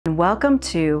Welcome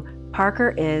to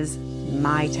Parker is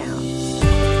My Town.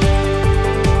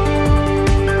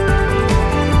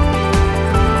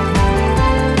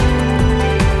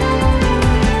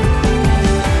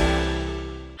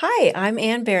 Hi, I'm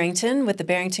Ann Barrington with the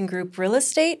Barrington Group Real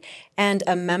Estate and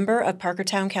a member of Parker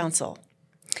Town Council.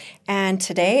 And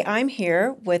today I'm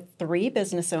here with 3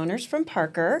 business owners from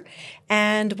Parker,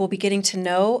 and we'll be getting to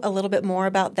know a little bit more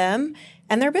about them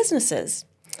and their businesses.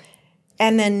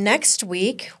 And then next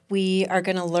week, we are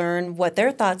going to learn what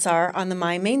their thoughts are on the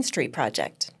My Mainstreet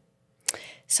Project.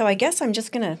 So I guess I'm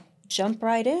just going to jump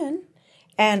right in,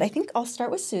 and I think I'll start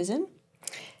with Susan.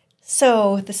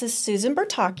 So this is Susan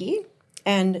Bertocchi,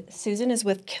 and Susan is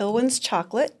with Kilwins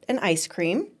Chocolate and Ice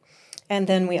Cream. And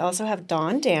then we also have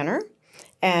Dawn Danner,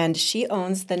 and she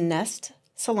owns the Nest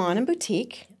Salon and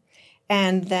Boutique.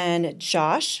 And then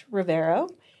Josh Rivero,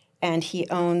 and he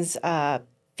owns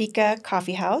Fika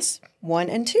Coffee House 1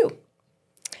 and 2.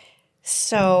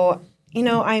 So,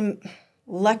 I'm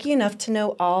lucky enough to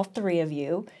know all 3 of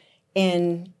you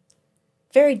in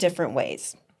very different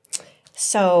ways.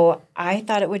 So I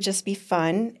thought it would just be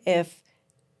fun if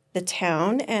the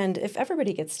town and if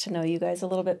everybody gets to know you guys a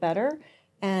little bit better,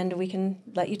 and we can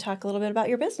let you talk a little bit about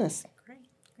your business. Great.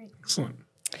 Excellent.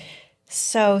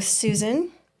 So, Susan,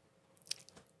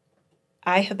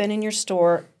 I have been in your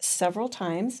store several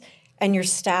times, and your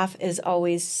staff is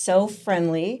always so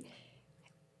friendly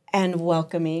and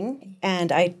welcoming,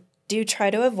 and I do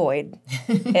try to avoid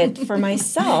it for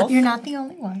myself. You're not the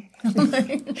only one.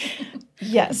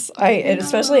 Yes, and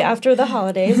especially after the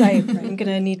holidays, I'm going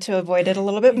to need to avoid it a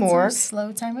little bit more. It's a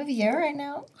slow time of year right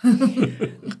now.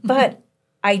 But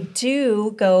I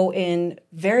do go in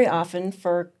very often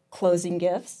for closing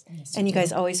gifts, and you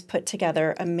guys always put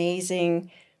together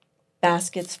amazing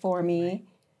baskets for me. Right.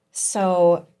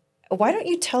 So why don't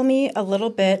you tell me a little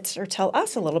bit, or tell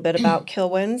us a little bit about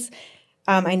Kilwins?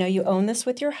 I know you own this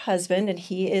with your husband, and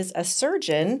he is a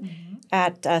surgeon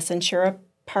at Centura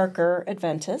Parker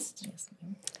Adventist. Yes,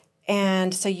 ma'am.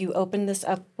 And so you opened this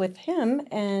up with him,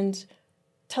 and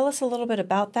tell us a little bit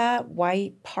about that.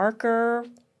 Why Parker?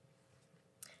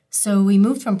 So we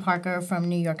moved from Parker from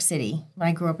New York City.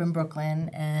 I grew up in Brooklyn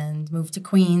and moved to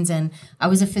Queens, and I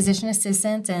was a physician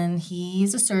assistant, and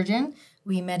he's a surgeon.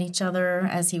 We met each other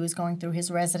as he was going through his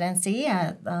residency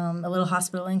at a little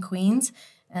hospital in Queens.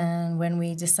 And when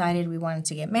we decided we wanted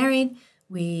to get married,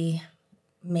 we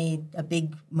made a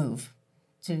big move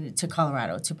to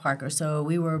Colorado, to Parker. So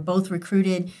we were both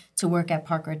recruited to work at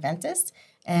Parker Adventist.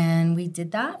 And we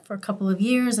did that for a couple of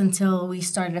years until we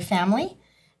started a family.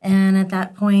 And at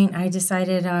that point, I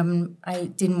decided I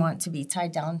didn't want to be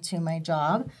tied down to my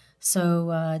job. So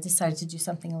I decided to do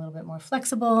something a little bit more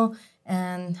flexible.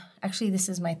 And actually, this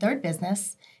is my 3rd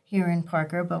business here in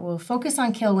Parker, but we'll focus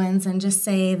on Kilwins and just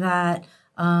say that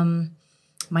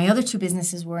my other 2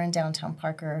 businesses were in downtown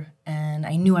Parker, and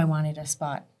I knew I wanted a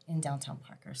spot in downtown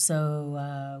Parker.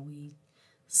 So we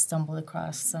stumbled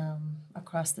across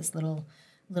this little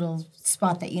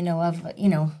spot that you know of,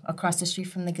 across the street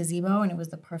from the gazebo, and it was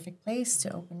the perfect place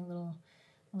to open a little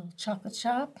chocolate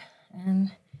shop,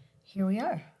 and here we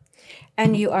are.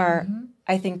 And you are,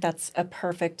 I think that's a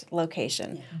perfect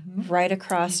location, right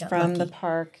across from the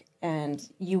park, and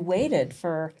you waited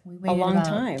for a long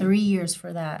time. 3 years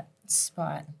for that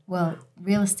spot. Well,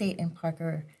 real estate in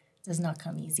Parker does not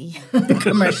come easy,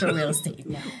 commercial real estate.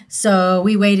 No. So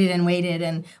we waited, and we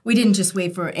didn't just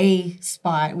wait for a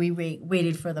spot. We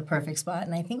waited for the perfect spot,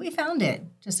 and I think we found it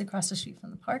just across the street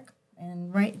from the park.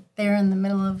 And right there in the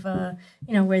middle of,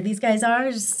 where these guys are,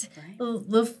 just a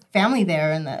little family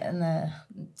there in the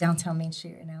downtown Main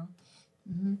Street right now.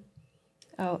 Mm-hmm.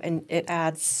 Oh, and it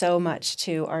adds so much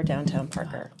to our downtown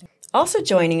Parker. Also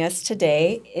joining us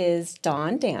today is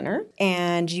Dawn Danner,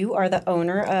 and you are the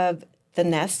owner of the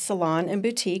Nest Salon and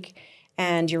Boutique,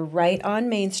 and you're right on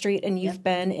Main Street, and you've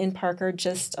been in Parker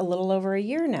just a little over a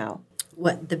year now.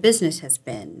 The business has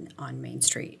been on Main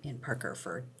Street in Parker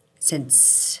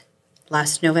since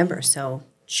last November, so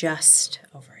just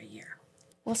over a year.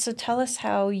 Well, so tell us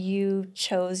how you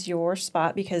chose your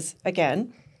spot, because,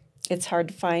 again, it's hard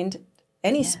to find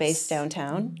any space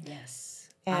downtown. Yes.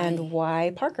 And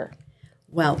why Parker?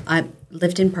 Well, I've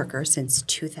lived in Parker since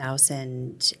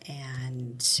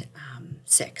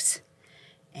 2006,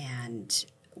 and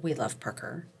we love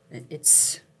Parker. I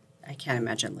can't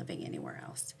imagine living anywhere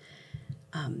else.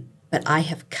 But I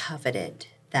have coveted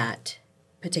that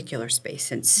particular space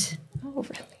since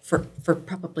for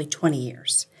probably 20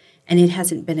 years, and it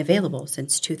hasn't been available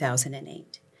since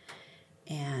 2008.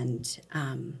 And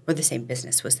the same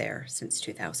business was there since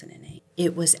 2008.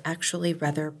 It was actually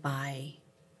rather by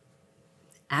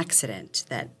accident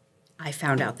that I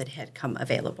found out that it had come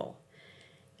available.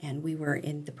 And we were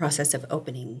in the process of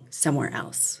opening somewhere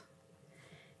else.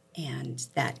 And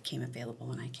that came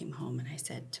available, and I came home and I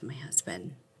said to my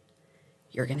husband,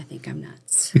 "You're going to think I'm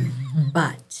nuts,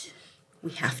 but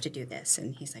we have to do this."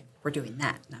 And he's like, "We're doing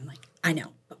that." And I'm like, "I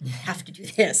know, but we have to do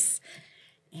this."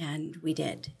 And we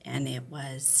did. And it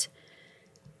was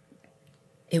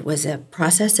a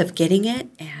process of getting it,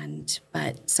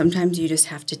 but sometimes you just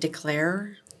have to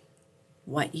declare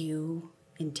what you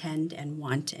intend and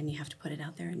want, and you have to put it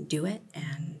out there and do it.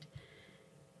 And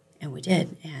we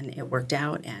did, and it worked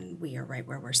out, and we are right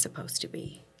where we're supposed to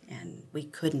be. And we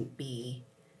couldn't be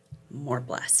more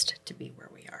blessed to be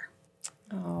where we are.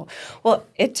 Oh, well,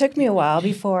 it took me a while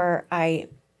before I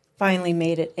finally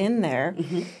made it in there.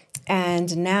 Mm-hmm.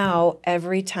 And now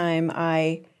every time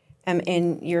I am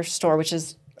in your store, which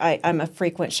is, I'm a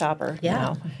frequent shopper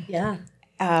now. Yeah.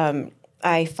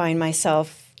 I find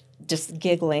myself just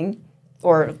giggling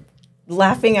or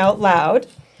laughing out loud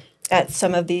at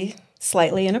some of the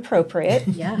slightly inappropriate.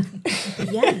 Yeah.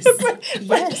 Yes.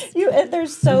 Yes.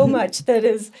 There's so much that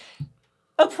is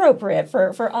appropriate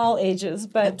for all ages,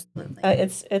 but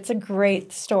it's a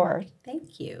great store.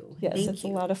 Thank you. Yes, Thank it's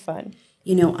you. a lot of fun.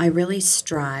 You know, I really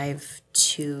strive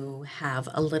to have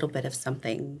a little bit of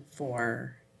something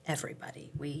for everybody.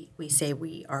 We say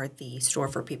we are the store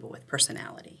for people with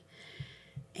personality.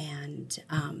 And,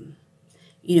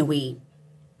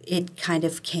 it kind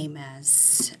of came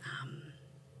as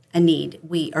a need.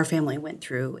 Our family went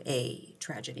through a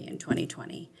tragedy in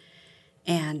 2020,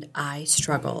 and I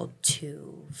struggled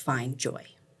to find joy.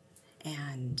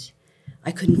 And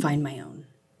I couldn't find my own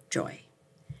joy.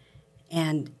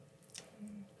 And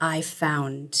I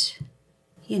found,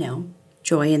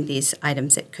 joy in these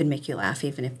items that could make you laugh,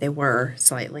 even if they were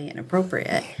slightly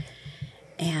inappropriate.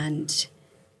 And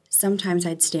sometimes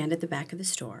I'd stand at the back of the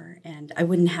store, and I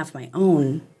wouldn't have my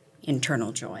own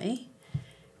internal joy,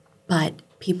 but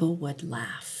people would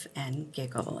laugh and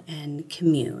giggle and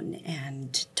commune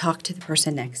and talk to the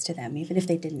person next to them, even if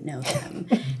they didn't know them,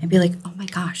 and be like, "Oh my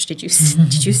gosh, did you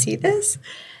see this?"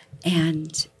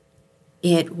 And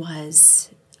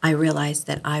I realized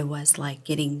that I was like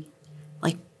getting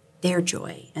like their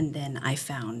joy, and then I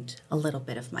found a little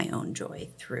bit of my own joy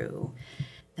through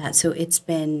that. So it's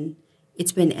been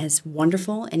as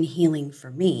wonderful and healing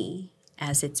for me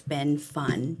as it's been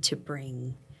fun to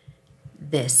bring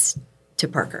this to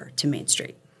Parker, to Main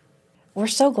Street. We're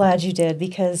so glad you did,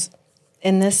 because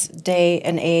in this day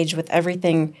and age, with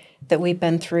everything that we've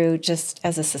been through just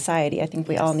as a society, I think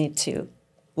we all need to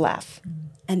laugh.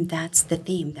 And that's the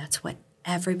theme. That's what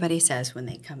everybody says when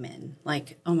they come in.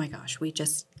 Like, "Oh my gosh, we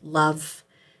just love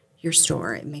your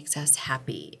store. It makes us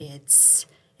happy. It's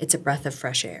a breath of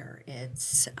fresh air.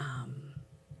 It's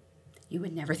you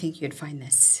would never think you'd find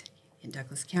this in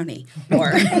Douglas County."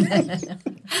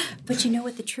 But you know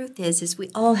what the truth is we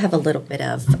all have a little bit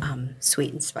of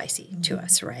sweet and spicy to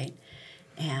us, right?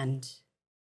 And,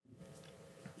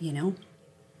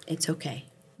 it's okay.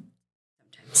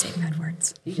 Sometimes say bad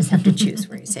words. You just have to choose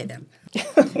where you say them.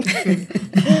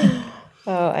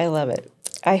 Oh, I love it.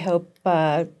 I hope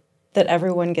that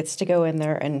everyone gets to go in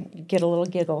there and get a little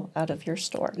giggle out of your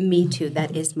store. Me too.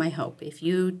 That is my hope. If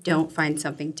you don't find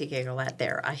something to giggle at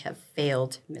there, I have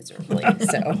failed miserably.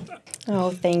 So,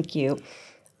 Oh, thank you.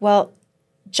 Well,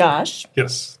 Josh.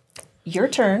 Yes. Your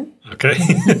turn. Okay.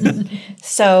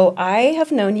 So I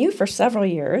have known you for several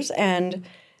years, and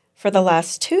for the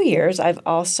last 2 years, I've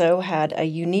also had a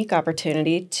unique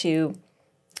opportunity to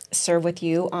serve with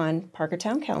you on Parker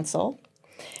Town Council.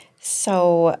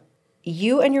 So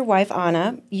you and your wife,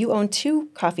 Anna, you own 2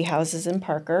 coffee houses in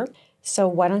Parker. So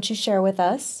why don't you share with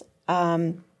us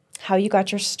how you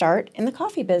got your start in the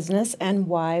coffee business and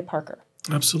why Parker?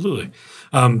 Absolutely.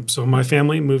 So my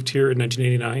family moved here in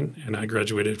 1989, and I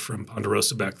graduated from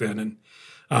Ponderosa back then.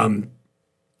 And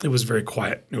it was very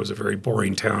quiet. It was a very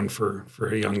boring town for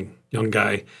a young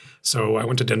guy. So I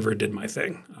went to Denver and did my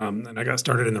thing. And I got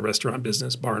started in the restaurant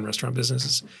business, bar and restaurant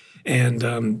businesses. And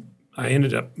I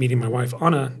ended up meeting my wife,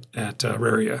 Anna, at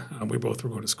Rivero. We both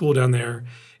were going to school down there,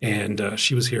 and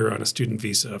she was here on a student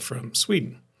visa from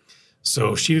Sweden.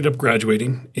 So she ended up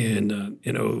graduating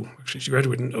she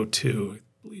graduated in 02, I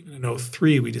believe. And in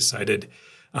 03, we decided,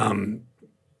 why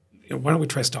don't we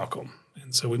try Stockholm?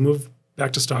 And so we moved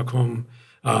back to Stockholm,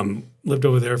 lived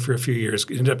over there for a few years,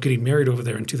 ended up getting married over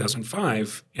there in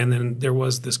 2005. And then there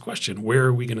was this question, where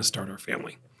are we going to start our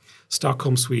family?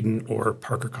 Stockholm, Sweden, or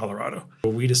Parker, Colorado? So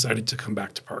we decided to come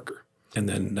back to Parker. And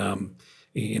then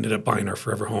we ended up buying our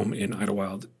forever home in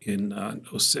Idlewild in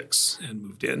 06 and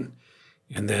moved in.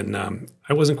 And then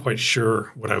I wasn't quite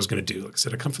sure what I was going to do. Like I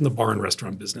said, I come from the bar and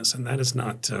restaurant business, and that is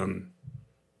not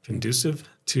conducive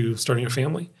to starting a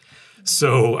family.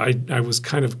 So I was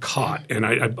kind of caught, and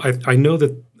I know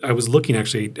that I was looking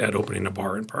actually at opening a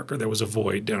bar in Parker. There was a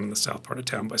void down in the south part of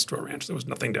town by Store Ranch. There was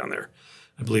nothing down there.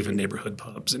 I believe in neighborhood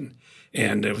pubs, and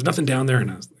there was nothing down there.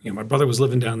 And I was, my brother was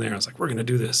living down there. I was like, we're going to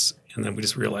do this, and then we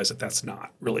just realized that that's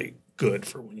not really good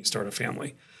for when you start a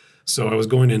family. So I was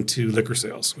going into liquor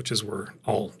sales, which is where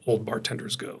all old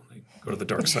bartenders go. They go to the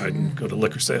dark side and go to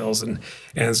liquor sales, and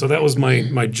so that was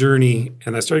my journey.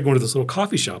 And I started going to this little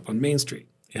coffee shop on Main Street.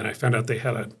 And I found out they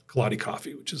had a Kaladi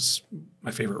coffee, which is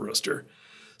my favorite roaster.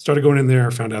 Started going in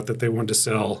there, found out that they wanted to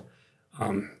sell.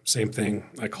 Same thing.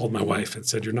 I called my wife and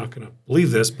said, you're not going to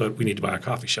believe this, but we need to buy a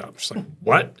coffee shop. She's like,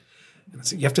 what? And I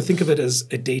said, you have to think of it as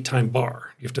a daytime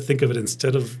bar. You have to think of it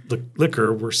instead of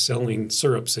liquor, we're selling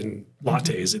syrups and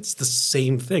lattes. It's the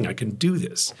same thing. I can do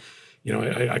this.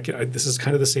 This is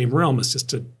kind of the same realm.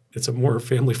 It's a more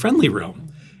family-friendly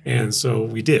realm. And so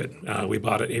we did. We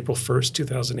bought it April 1st,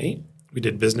 2008. We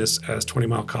did business as 20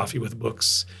 Mile Coffee with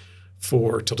Books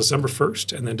till December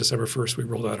 1st. And then December 1st, we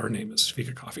rolled out our name as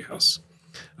Fika Coffee House.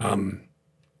 And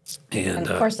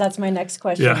of course, that's my next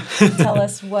question. Yeah. Tell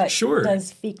us what Sure. does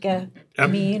Fika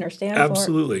mean or stand for?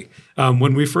 Absolutely.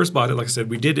 When we first bought it, like I said,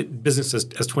 we did it business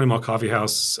as 20 Mile Coffee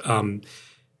House in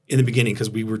the beginning because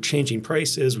we were changing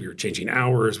prices, we were changing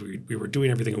hours, we were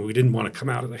doing everything, and we didn't want to come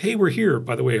out and like, hey, we're here.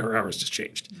 By the way, our hours just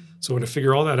changed. Mm-hmm. So we want to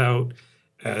figure all that out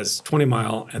as 20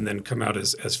 Mile and then come out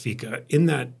as Fika. In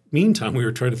that meantime, we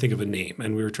were trying to think of a name,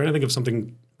 and we were trying to think of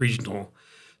something regional.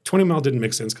 20 Mile didn't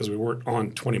make sense because we weren't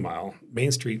on 20 Mile.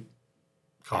 Main Street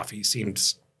coffee seemed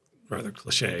rather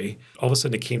cliche. All of a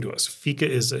sudden it came to us. Fika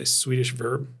is a Swedish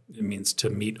verb. It means to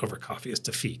meet over coffee. It's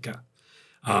to fika.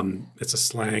 It's a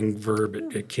slang verb.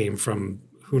 It came from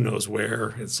who knows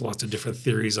where. It's lots of different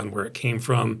theories on where it came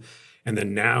from. And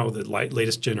then now the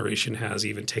latest generation has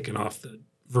even taken off the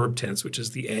verb tense, which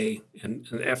is the A, and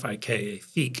F-I-K,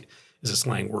 fik, is a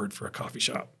slang word for a coffee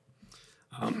shop.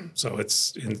 So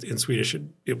it's in Swedish,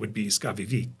 it would be ska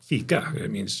vi fika.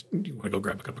 It means you want to go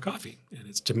grab a cup of coffee. And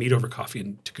it's to meet over coffee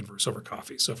and to converse over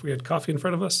coffee. So if we had coffee in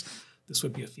front of us, this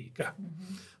would be a fika.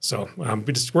 Mm-hmm. So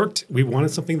we just worked. We wanted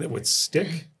something that would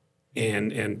stick.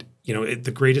 And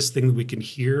the greatest thing that we can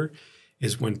hear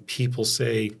is when people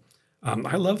say,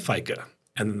 I love Fika.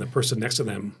 And then the person next to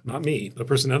them, not me, the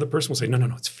other person will say,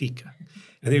 no, it's Fika.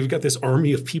 And then you've got this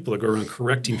army of people that go around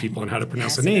correcting people on how to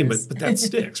pronounce the name, but that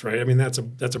sticks, right? I mean, that's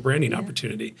a branding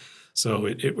opportunity. So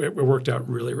it worked out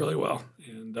really, really well.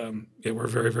 And we're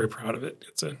very, very proud of it.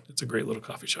 It's a great little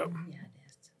coffee shop. Yeah,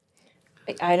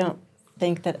 it is. I don't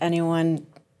think that anyone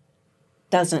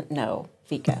doesn't know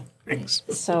Fika. Thanks.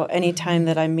 So anytime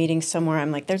that I'm meeting somewhere,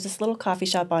 I'm like, there's this little coffee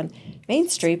shop on Main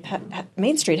Street.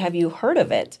 Main Street, have you heard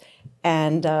of it?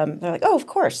 And they're like, oh, of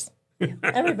course.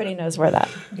 Everybody knows where that.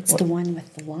 It's the one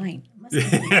with the line.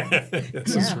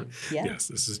 This is true. Yeah. Yes,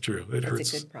 this is true. It That's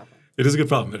hurts. a good problem. It is a good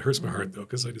problem. It hurts my heart, though,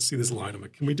 because I just see this line. I'm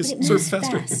like, can we just But it serve moves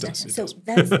faster? fast. It does. It So does.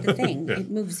 that's the thing. Yeah.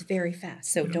 It moves very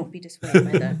fast. So don't be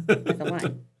dissuaded by the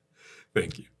line.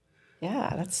 Thank you.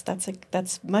 Yeah,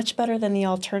 that's much better than the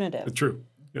alternative. True.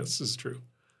 Yes, this is true.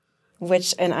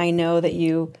 And I know that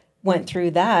you went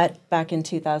through that back in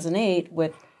 2008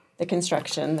 with the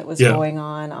construction that was going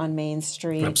on Main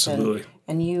Street. Absolutely.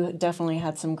 And you definitely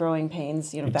had some growing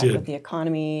pains, back did. with the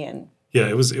economy and. Yeah,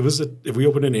 it was. We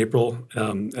opened in April.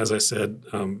 As I said,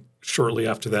 shortly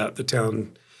after that, the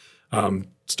town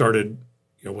started,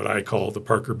 what I call the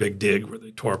Parker Big Dig, where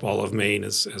they tore up all of Maine,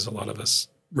 as a lot of us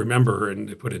remember, and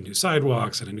they put in new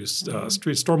sidewalks and a new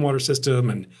street stormwater system.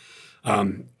 And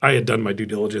I had done my due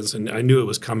diligence, and I knew it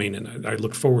was coming, and I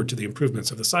looked forward to the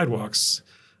improvements of the sidewalks.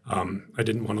 I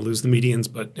didn't want to lose the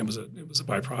medians, but it was a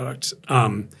byproduct.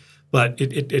 But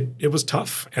it was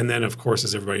tough. And then, of course,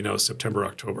 as everybody knows, September,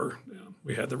 October,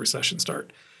 we had the recession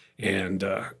start. And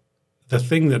the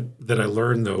thing that I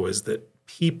learned, though, is that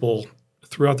people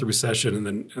throughout the recession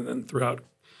and then throughout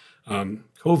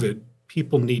COVID,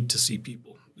 people need to see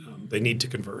people. They need to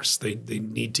converse. They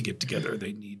need to get together.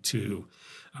 They need to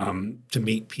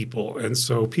meet people. And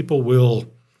so people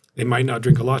they might not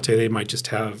drink a latte. They might just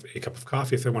have a cup of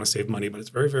coffee if they want to save money. But it's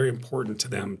very, very important to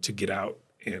them to get out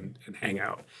and hang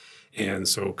out. And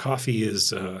so coffee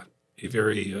is a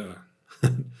very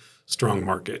strong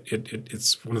market.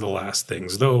 It's one of the last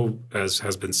things, though, as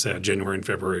has been said, January and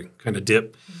February kind of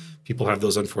dip. People have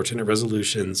those unfortunate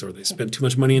resolutions, or they spend too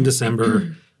much money in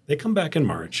December. They come back in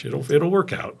March. It'll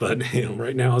work out. But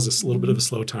right now is a little bit of a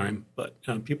slow time. But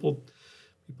people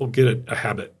get a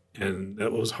habit, and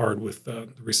that was hard with the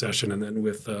recession, and then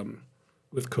with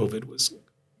COVID was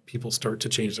people start to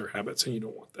change their habits, and you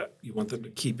don't want that. You want them to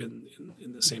keep in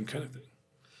the same kind of thing.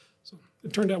 So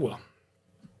it turned out well.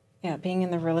 Yeah, being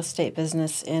in the real estate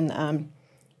business in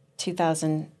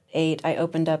 2008, I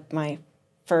opened up my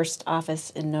first office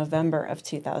in November of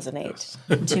 2008, Yes.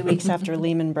 2 weeks after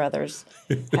Lehman Brothers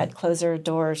had closed their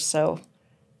doors. So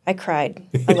I cried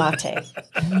a latte.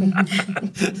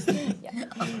 Yeah,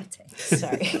 a latte.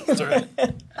 Sorry. That's all right.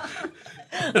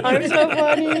 I'm so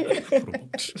funny.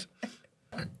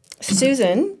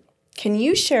 Susan, can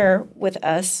you share with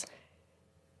us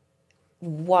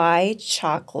why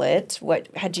chocolate?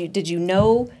 Did you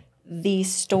know the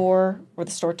store or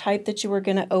the store type that you were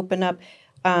going to open up?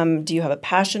 Do you have a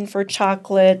passion for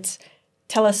chocolate?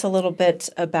 Tell us a little bit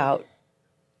about,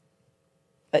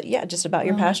 just about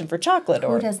your passion for chocolate.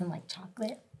 Who doesn't like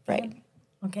chocolate? Right.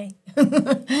 Okay.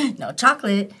 No,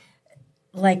 chocolate,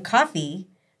 like coffee,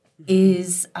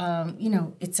 is,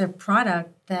 it's a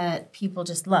product that people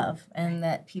just love and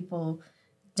that people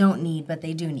don't need, but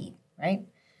they do need, right?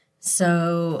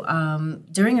 So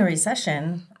during a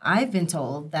recession, I've been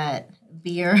told that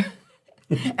beer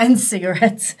and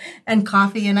cigarettes and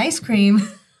coffee and ice cream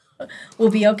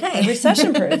will be okay.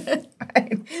 Recession proof.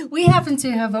 Right. We happened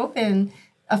to have opened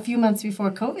a few months before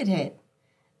COVID hit.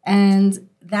 And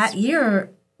that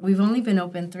year, we've only been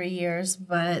open 3 years,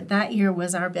 but that year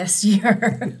was our best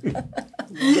year.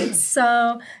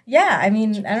 So, yeah, I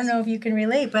mean, I don't know if you can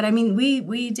relate, but I mean,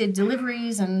 we did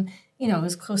deliveries and, it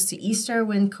was close to Easter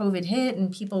when COVID hit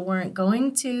and people weren't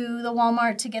going to the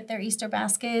Walmart to get their Easter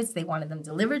baskets. They wanted them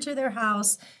delivered to their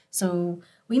house. So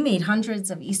we made hundreds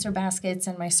of Easter baskets,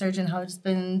 and my surgeon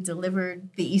husband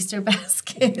delivered the Easter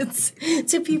baskets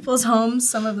to people's homes,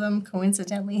 some of them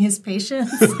coincidentally his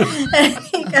patients. And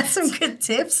he got some good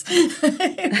tips.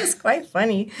 It was quite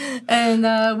funny.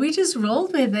 And we just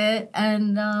rolled with it.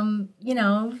 And,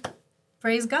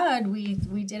 praise God, we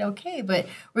did okay. But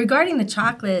regarding the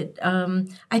chocolate,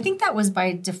 I think that was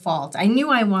by default. I knew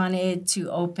I wanted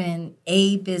to open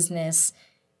a business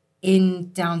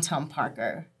in downtown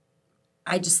Parker.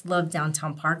 I just loved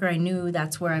downtown Parker. I knew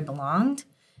that's where I belonged.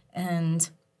 And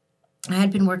I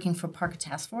had been working for Parker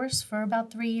Task Force for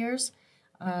about 3 years,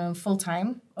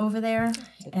 full-time over there.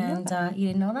 And you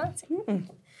didn't know that? Mm-mm.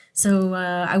 So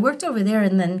I worked over there,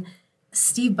 and then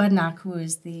Steve Budnock, who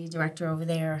is the director over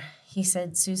there, he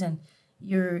said, Susan,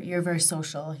 you're very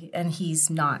social. And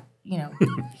he's not,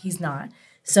 he's not.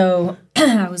 So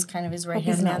I was kind of his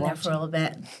right-hand man there for a little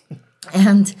bit.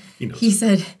 And he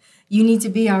said, you need to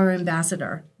be our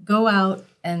ambassador. Go out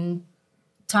and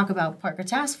talk about Parker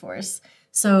Task Force.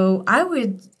 So I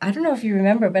don't know if you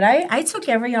remember, but I took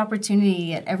every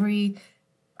opportunity at every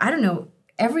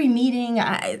meeting,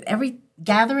 every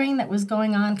gathering that was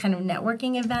going on, kind of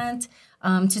networking event,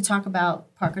 to talk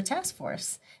about Parker Task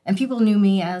Force. And people knew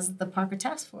me as the Parker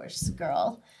Task Force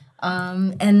girl.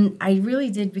 And I really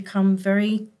did become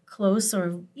very close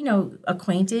or,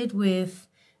 acquainted with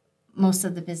most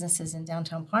of the businesses in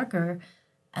downtown Parker.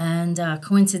 And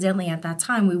coincidentally, at that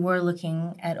time, we were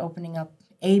looking at opening up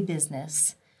a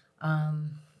business.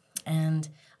 And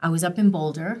I was up in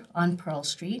Boulder on Pearl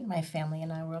Street. My family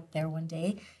and I were up there one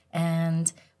day.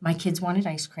 And my kids wanted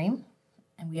ice cream.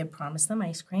 And we had promised them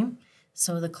ice cream.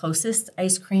 So the closest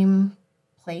ice cream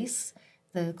place,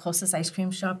 the closest ice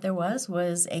cream shop there was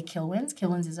a Kilwins.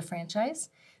 Kilwins is a franchise.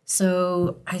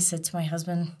 So I said to my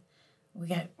husband, we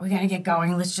got to get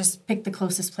going. Let's just pick the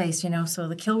closest place, So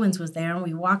the Kilwins was there, and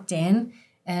we walked in,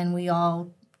 and we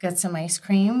all got some ice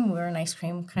cream. We're an ice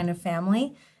cream kind of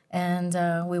family. And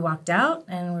we walked out,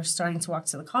 and we're starting to walk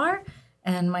to the car.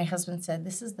 And my husband said,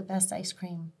 this is the best ice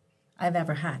cream I've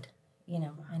ever had,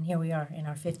 And here we are in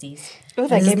our 50s. Oh,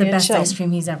 that this gave is me the a best chill. ice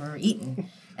cream he's ever eaten.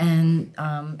 And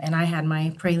I had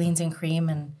my pralines and cream,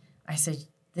 and I said,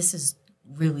 this is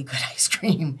really good ice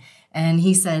cream. And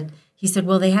he said,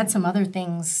 well, they had some other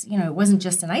things, it wasn't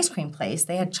just an ice cream place.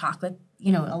 They had chocolate,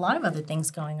 a lot of other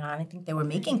things going on. I think they were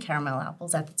making caramel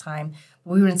apples at the time.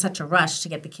 We were in such a rush to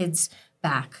get the kids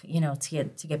back,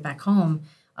 to get back home.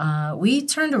 We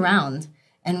turned around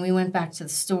and we went back to the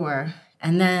store,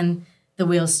 and then the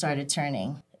wheels started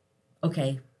turning.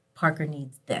 Okay, Parker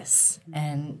needs this.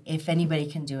 And if anybody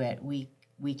can do it, we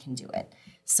can do it.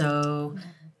 So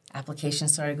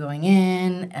applications started going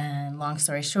in, and long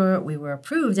story short, we were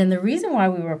approved. And the reason why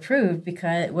we were approved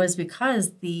was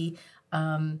because the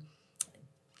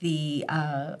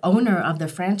owner of the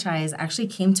franchise actually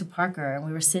came to Parker, and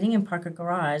we were sitting in Parker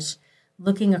Garage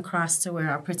looking across to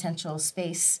where our potential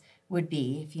space would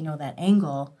be, if you know that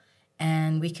angle,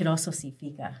 and we could also see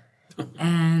Fika.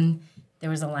 And there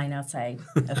was a line outside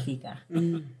of Fika.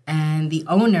 And the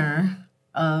owner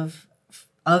of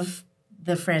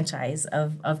the franchise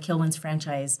of Kilwins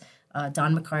franchise,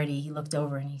 Don McCarty, he looked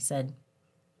over and he said,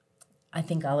 "I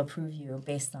think I'll approve you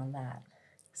based on that."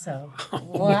 So,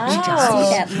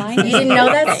 Wow. you didn't know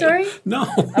that story?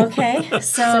 No. Okay,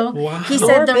 so Wow. he Your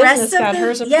said the rest business of got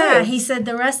hers it, approved. he said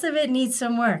the rest of it needs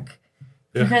some work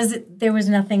Yeah. because there was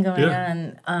nothing going Yeah.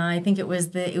 on. I think it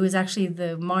was actually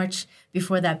the March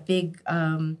before that big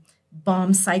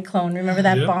bomb cyclone. Remember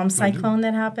that Yeah, bomb I do. cyclone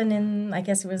that happened in, I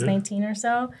guess it was Yeah. 19 or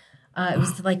so. It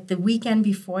was like the weekend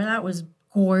before that was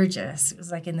gorgeous. It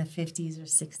was like in the 50s or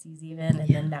 60s even, and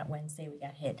then that Wednesday we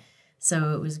got hit.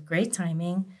 So it was great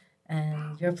timing.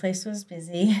 And your place was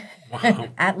busy Wow.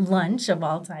 at lunch of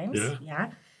all times.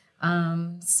 Yeah.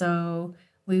 So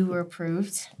we were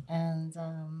approved, and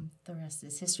the rest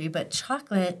is history. But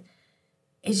chocolate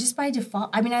is just by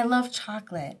default. I mean, I love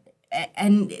chocolate.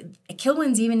 And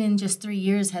Kilwins, even in just 3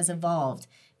 years, has evolved.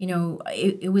 You know,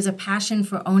 it was a passion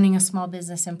for owning a small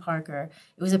business in Parker.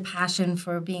 It was a passion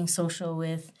for being social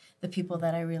with the people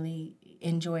that I really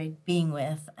enjoyed being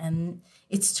with. And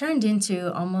it's turned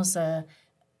into almost a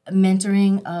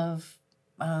mentoring of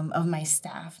my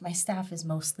staff. My staff is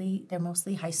they're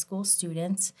mostly high school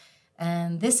students,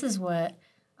 and this is what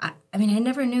I mean. I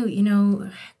never knew. You know,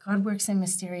 God works in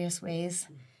mysterious ways,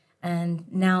 and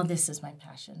now this is my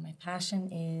passion. My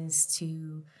passion is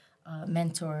to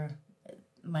mentor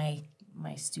my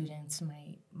students,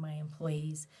 my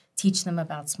employees, teach them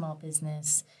about small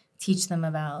business, teach them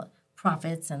about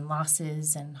profits and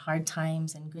losses and hard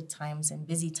times and good times and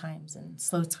busy times and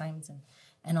slow times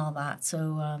and all that.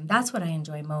 So that's what I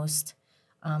enjoy most.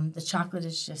 The chocolate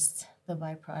is just the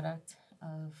byproduct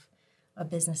of a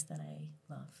business that I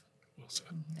love. Well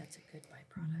said. That's a good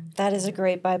byproduct. That is a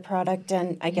great byproduct.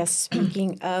 And I guess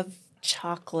speaking of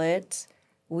chocolate,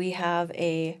 we have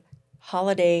a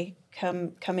holiday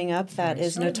coming up that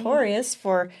is notorious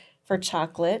for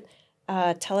chocolate.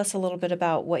 Tell us a little bit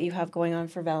about what you have going on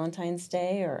for Valentine's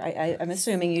Day, or I'm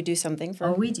assuming you do something for.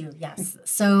 Oh, we do, yes.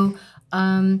 So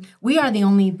we are the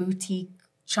only boutique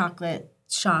chocolate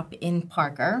shop in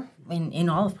Parker, in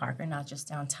all of Parker, not just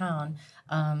downtown.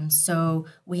 So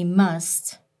we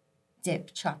must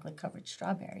dip chocolate-covered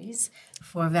strawberries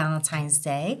for Valentine's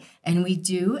Day, and we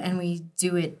do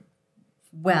it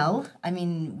well. I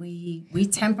mean, we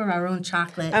temper our own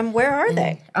chocolate. Where are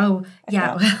they? Oh,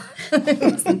 yeah. Well, it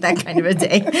wasn't that kind of a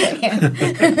day.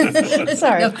 Yeah.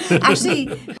 Sorry. No,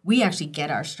 actually, we actually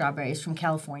get our strawberries from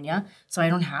California, so I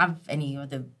don't have any of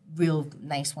the real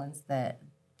nice ones that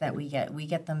we get. We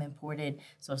get them imported.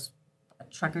 So a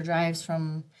trucker drives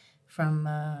from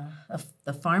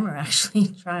the farmer actually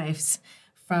drives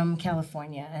from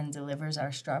California and delivers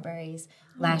our strawberries.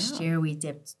 Last year, we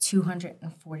dipped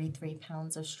 243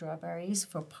 pounds of strawberries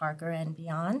for Parker and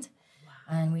beyond.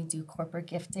 Wow. And we do corporate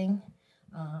gifting,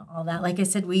 all that. Like I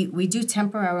said, we do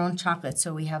temper our own chocolate.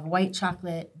 So we have white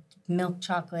chocolate, milk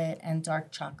chocolate, and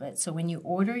dark chocolate. So when you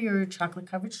order your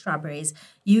chocolate-covered strawberries,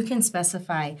 you can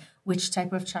specify which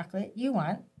type of chocolate you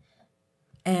want.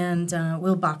 And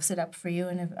we'll box it up for you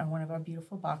in one of our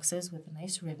beautiful boxes with a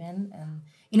nice ribbon. And,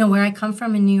 you know, where I come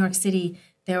from in New York City,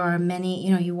 there are many,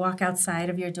 you know, you walk outside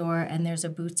of your door and there's a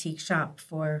boutique shop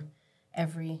for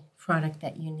every product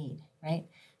that you need, right?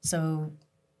 So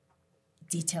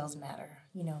details matter.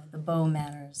 You know, the bow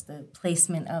matters. The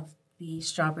placement of the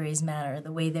strawberries matter.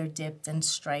 The way they're dipped and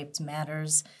striped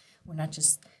matters. We're not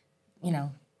just, you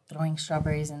know, throwing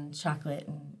strawberries and chocolate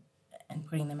and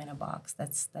putting them in a box.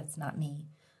 That's not me.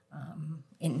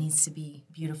 It needs to be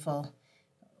beautiful.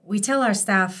 We tell our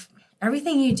staff,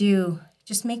 everything you do,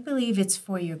 just make believe it's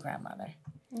for your grandmother.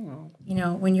 Mm. You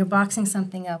know, when you're boxing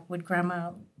something up, would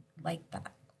grandma like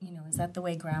that? You know, is that the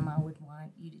way grandma would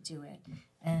want you to do it?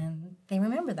 And they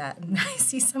remember that. And I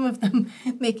see some of them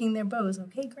making their bows.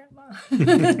 Okay, grandma,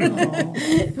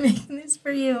 making this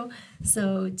for you.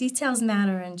 So details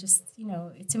matter, and just, you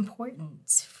know, it's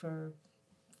important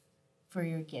for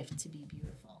your gift to be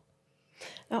beautiful.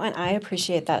 Oh, and I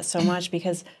appreciate that so much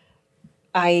because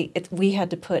I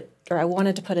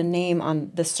wanted to put a name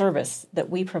on the service that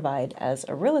we provide as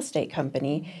a real estate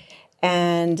company,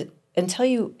 and until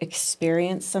you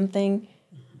experience something,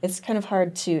 it's kind of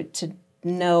hard to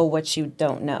know what you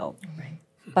don't know. Right.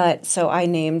 But so I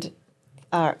named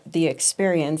the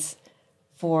experience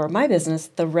for my business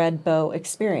the Red Bow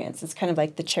Experience. It's kind of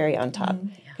like the cherry on top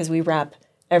because we wrap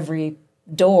every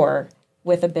door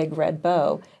with a big red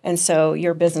bow. And so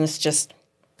your business just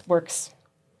works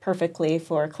perfectly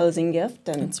for a closing gift.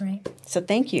 And that's right. So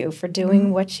thank you for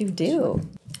doing what you do.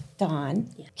 Dawn,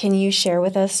 can you share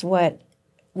with us what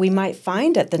we might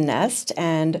find at the Nest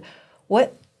and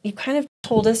what you kind of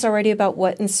told us already about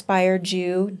what inspired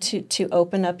you to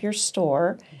open up your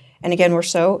store And again, we're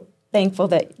so thankful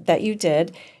that you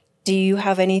did. Do you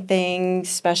have anything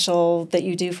special that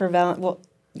you do for Well,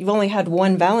 you've only had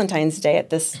one Valentine's Day at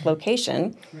this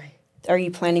location. Right. Are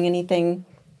you planning anything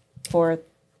for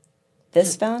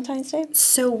this Valentine's Day?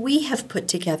 So we have put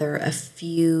together a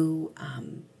few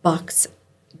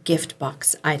gift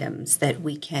box items that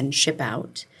we can ship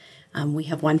out. We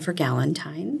have one for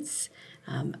Galentine's,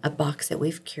 a box that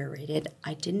we've curated.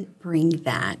 I didn't bring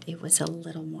that. It was a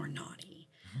little more naughty.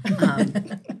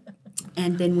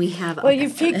 And then we have... Well,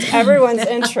 you've piqued everyone's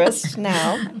interest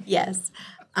now. Yes.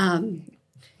 I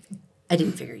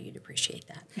didn't figure you'd appreciate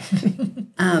that.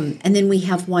 And then we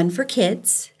have one for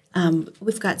kids.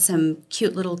 We've got some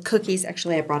cute little cookies.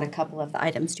 Actually, I brought a couple of the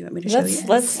items. Do you want me to show you?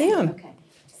 Let's see them. Okay.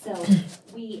 So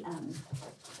we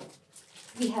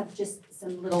have just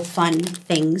some little fun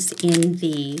things in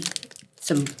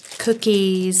some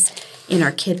cookies in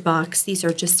our kid box. These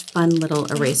are just fun little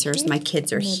erasers. My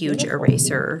kids are huge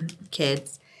eraser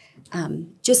kids.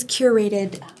 Just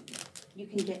curated. You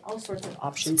can get all sorts of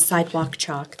options. Sidewalk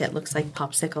chalk that looks like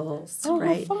popsicles,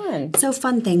 right? How fun. So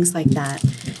fun things like that.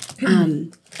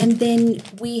 And then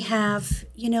we have,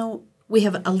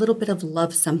 a little bit of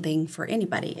love something for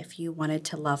anybody. If you wanted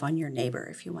to love on your neighbor,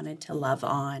 if you wanted to love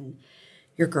on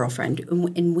your girlfriend.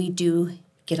 And we do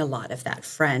get a lot of that.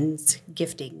 Friends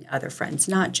gifting other friends,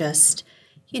 not just,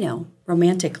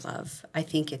 romantic love. I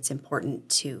think it's important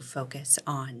to focus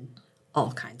on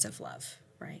all kinds of love,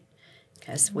 right?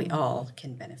 Because we all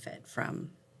can benefit from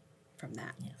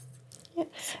that. Yes. Yeah.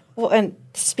 Well, and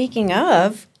speaking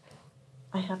of,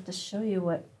 I have to show you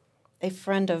what a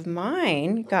friend of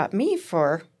mine got me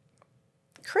for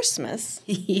Christmas.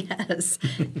 Yes,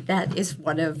 that is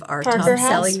one of our Parker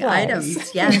top-selling Housewives.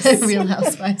 items. Yes, Real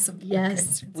Housewives of Parker.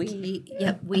 yes,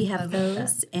 we have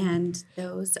those, and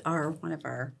those are one of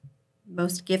our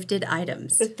most gifted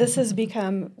items. This has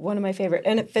become one of my favorite,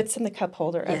 and it fits in the cup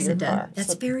holder of Yes, your it does. car.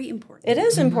 That's So very important. it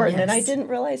is important, Yes. and I didn't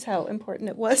realize how important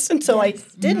it was until I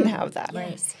didn't have that.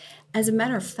 Yes. As a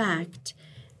matter of fact,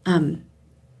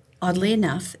 oddly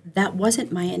enough, that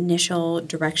wasn't my initial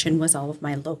direction, was all of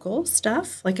my local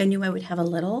stuff. Like I knew I would have a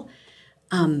little,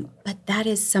 but that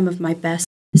is some of my best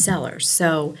sellers.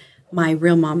 So my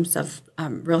Real Moms of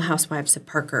Real Housewives of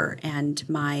Parker, and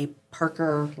my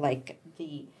Parker,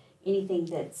 anything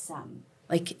that's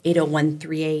like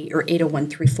 80138 or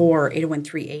 80134 or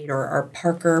 80138 or our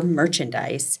Parker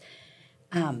merchandise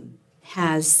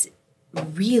has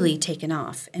really taken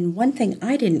off. And one thing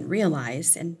I didn't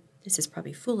realize, and this is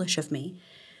probably foolish of me,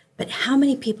 but how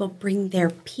many people bring their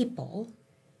people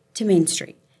to Main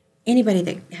Street? Anybody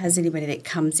that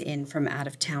comes in from out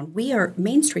of town,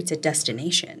 Main Street's a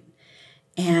destination.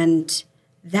 And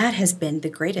that has been the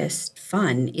greatest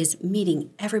fun, is meeting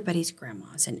everybody's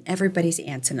grandmas and everybody's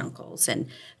aunts and uncles, and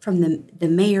from the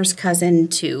mayor's cousin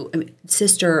to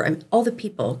sister, all the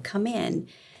people come in,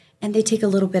 and they take a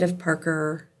little bit of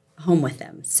Parker home with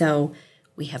them. So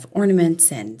we have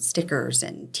ornaments and stickers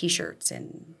and T-shirts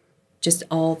and just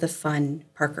all the fun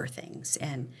Parker things.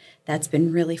 And that's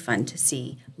been really fun to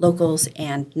see locals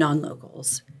and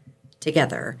non-locals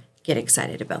together get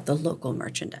excited about the local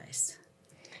merchandise.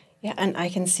 Yeah, and I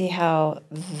can see how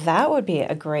that would be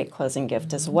a great closing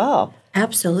gift as well.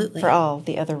 Absolutely. For all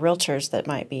the other realtors that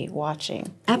might be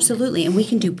watching. Absolutely. And we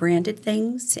can do branded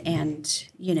things and,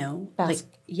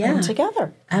 Them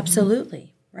together.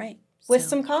 Absolutely. Right. With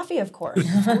some coffee, of course.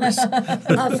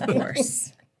 Of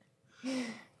course.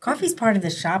 Coffee's part of the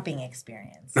shopping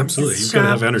experience. Absolutely. You've got to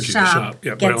have energy to shop.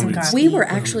 Yeah, by get all some means. coffee. We were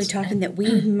actually talking that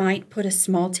we might put a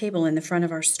small table in the front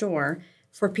of our store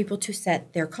for people to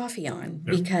set their coffee on,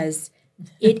 because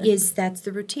that's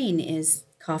the routine, is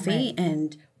coffee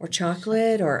or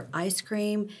chocolate or ice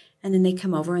cream, and then they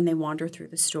come over and they wander through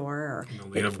the store. You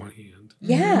only have one hand.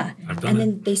 Yeah. I've done And it.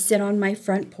 then they sit on my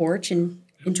front porch and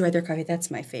enjoy their coffee.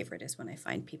 That's my favorite, is when I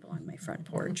find people on my front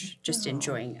porch just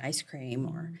enjoying ice cream,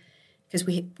 or because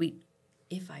we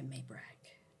if I may brag,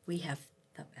 we have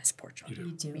the best porch on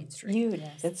Main Street.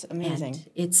 It's amazing. And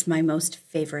it's my most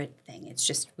favorite thing. It's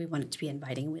just, we want it to be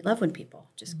inviting. We love when people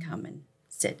just come and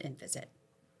sit and visit.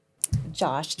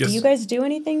 Josh, Yes. do you guys do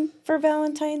anything for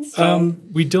Valentine's Day?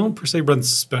 We don't per se run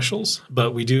specials,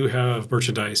 but we do have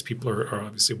merchandise. People are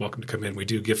obviously welcome to come in. We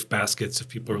do gift baskets if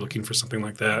people are looking for something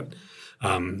like that.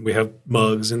 We have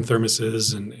mugs and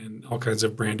thermoses and all kinds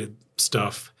of branded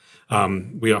stuff.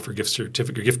 We offer gift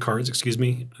cards,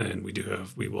 and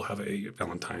we will have a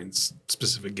Valentine's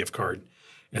specific gift card.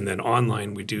 And then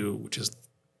online we do, which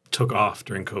took off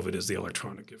during COVID, is the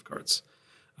electronic gift cards.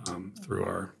 Through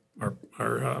our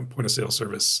point of sale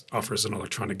service offers an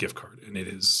electronic gift card. And it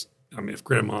is, if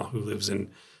grandma who lives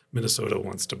in Minnesota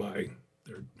wants to buy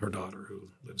her daughter who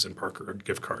lives in Parker a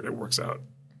gift card. It works out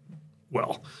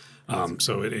well.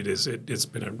 So it's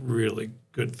been a really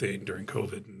good thing during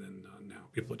COVID, and then now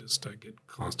people just get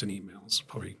constant emails,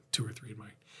 probably 2 or 3 in my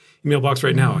email box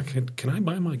right now. Can I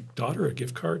buy my daughter a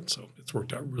gift card? So it's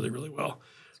worked out really, really well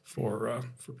for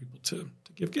people to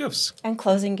give gifts And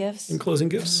closing gifts.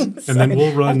 and then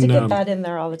we'll run. I have to get that in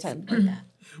there all the time.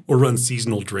 We'll run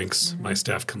seasonal drinks. My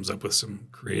staff comes up with some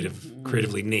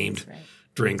creatively named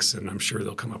drinks, and I'm sure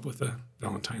they'll come up with a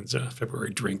Valentine's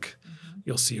February drink.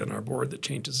 You'll see on our board that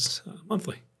changes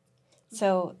monthly.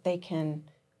 So they can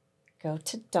go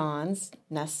to Dawn's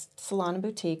Nest Salon and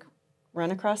Boutique,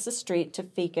 run across the street to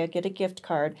Fika, get a gift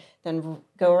card, then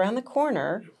go around the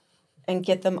corner and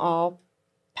get them all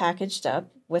packaged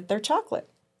up with their chocolate.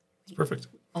 It's perfect.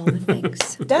 All the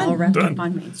things. Done. All wrapped Done. up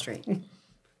on Main Street.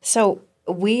 So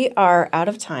we are out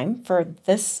of time for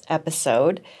this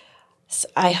episode.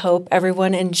 I hope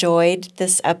everyone enjoyed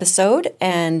this episode,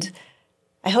 and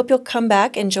I hope you'll come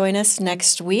back and join us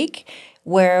next week,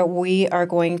 where we are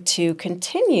going to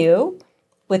continue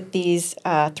with these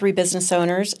 3 business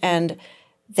owners, and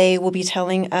they will be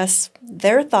telling us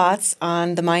their thoughts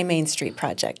on the My Mainstreet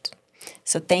Project.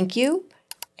 So thank you,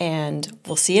 and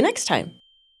we'll see you next time.